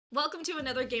Welcome to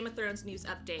another Game of Thrones news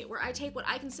update, where I take what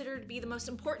I consider to be the most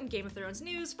important Game of Thrones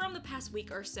news from the past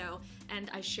week or so, and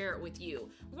I share it with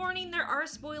you. Warning, there are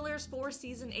spoilers for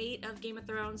Season 8 of Game of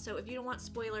Thrones, so if you don't want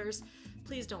spoilers,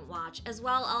 please don't watch. As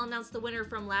well, I'll announce the winner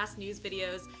from last news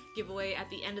video's giveaway at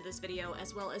the end of this video,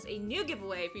 as well as a new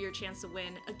giveaway for your chance to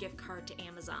win a gift card to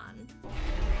Amazon.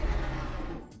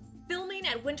 Filming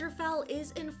at Winterfell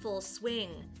is in full swing.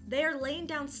 They are laying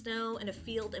down snow in a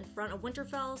field in front of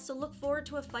Winterfell, so look forward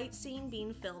to a fight scene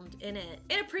being filmed in it.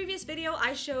 In a previous video,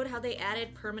 I showed how they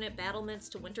added permanent battlements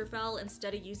to Winterfell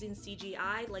instead of using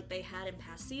CGI like they had in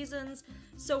past seasons,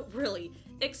 so really,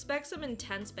 expect some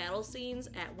intense battle scenes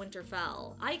at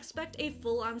Winterfell. I expect a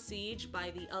full-on siege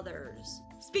by the others.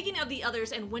 Speaking of the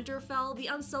others and Winterfell, the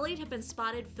Unsullied have been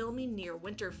spotted filming near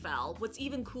Winterfell. What's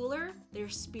even cooler, their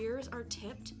spears are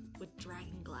tipped with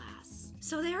Dragonglass.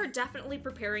 So they are definitely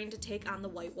preparing to take on the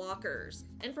White Walkers,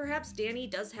 and perhaps Dany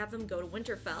does have them go to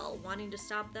Winterfell, wanting to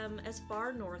stop them as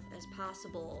far north as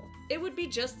possible. It would be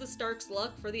just the Stark's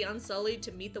luck for the Unsullied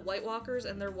to meet the White Walkers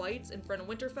and their whites in front of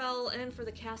Winterfell, and for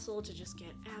the castle to just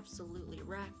get absolutely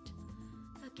wrecked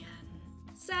again.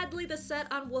 Sadly, the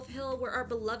set on Wolf Hill where our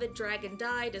beloved dragon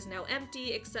died is now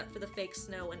empty except for the fake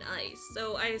snow and ice,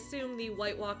 so I assume the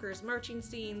White Walkers marching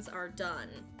scenes are done.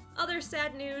 Other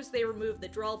sad news, they removed the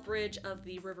drawbridge of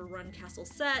the Riverrun castle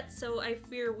set, so I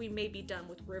fear we may be done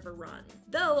with Riverrun.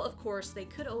 Though, of course, they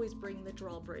could always bring the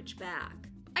drawbridge back.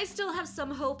 I still have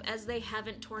some hope as they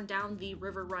haven't torn down the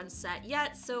Riverrun set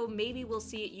yet, so maybe we'll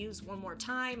see it used one more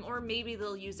time, or maybe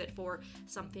they'll use it for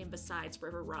something besides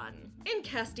Riverrun. In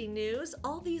casting news,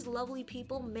 all these lovely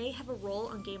people may have a role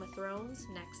on Game of Thrones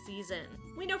next season.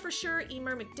 We know for sure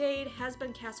Emer McDade has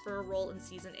been cast for a role in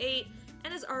Season 8,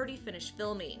 and has already finished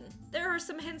filming. There are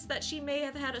some hints that she may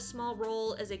have had a small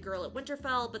role as a girl at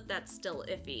Winterfell, but that's still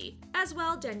iffy. As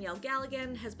well, Danielle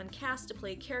Galligan has been cast to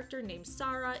play a character named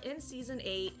Sarah in Season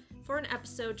 8 for an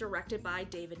episode directed by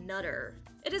David Nutter.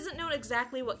 It isn't known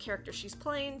exactly what character she's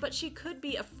playing, but she could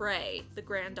be a Frey, the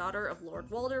granddaughter of Lord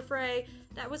Walder Frey,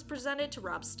 that was presented to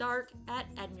Robb Stark at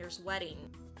Edmure's wedding.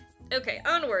 Okay,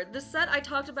 onward. The set I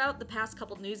talked about the past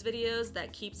couple news videos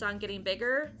that keeps on getting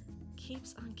bigger,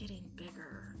 keeps on getting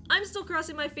bigger. I'm still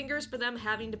crossing my fingers for them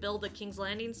having to build a King's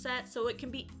Landing set so it can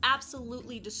be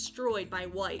absolutely destroyed by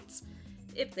whites,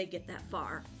 if they get that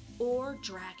far. Or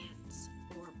dragons,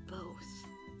 or both.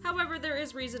 However, there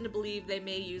is reason to believe they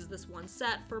may use this one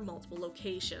set for multiple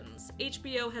locations.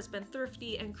 HBO has been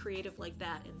thrifty and creative like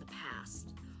that in the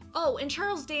past. Oh, and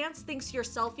Charles Dance thinks your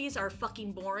selfies are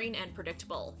fucking boring and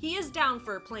predictable. He is down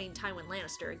for playing Tywin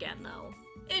Lannister again, though.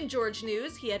 In George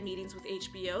news, he had meetings with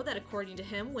HBO that, according to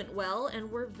him, went well and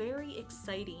were very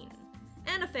exciting.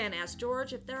 And a fan asked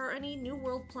George if there are any New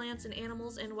World plants and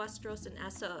animals in Westeros and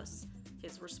Essos.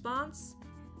 His response?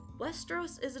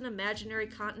 Westeros is an imaginary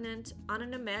continent on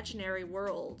an imaginary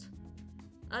world.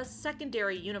 A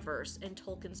secondary universe in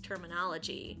Tolkien's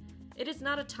terminology. It is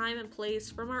not a time and place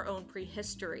from our own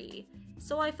prehistory,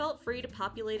 so I felt free to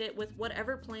populate it with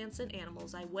whatever plants and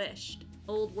animals I wished.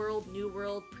 Old world, new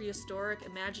world, prehistoric,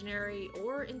 imaginary,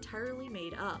 or entirely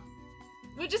made up.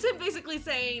 Which is him basically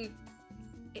saying,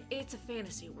 it's a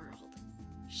fantasy world.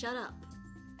 Shut up,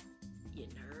 you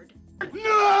nerd.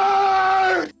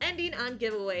 Nerd! Ending on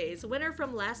giveaways. Winner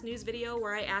from last news video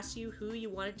where I asked you who you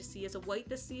wanted to see as a white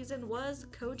this season was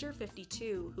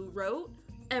Kojer52, who wrote,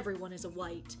 "Everyone is a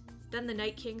white. Then the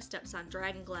Night King steps on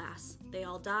Dragonglass. They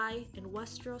all die, and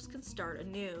Westeros can start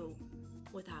anew.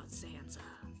 Without Sansa."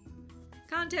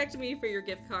 Contact me for your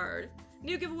gift card.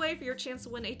 New giveaway for your chance to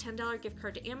win a $10 gift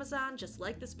card to Amazon. Just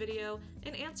like this video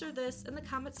and answer this in the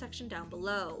comment section down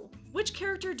below. Which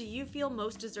character do you feel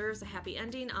most deserves a happy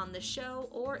ending on this show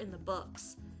or in the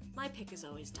books? My pick is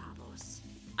always Davos.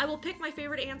 I will pick my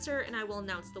favorite answer and I will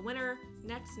announce the winner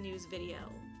next news video.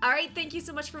 Alright, thank you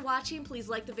so much for watching. Please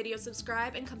like the video,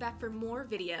 subscribe, and come back for more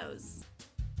videos.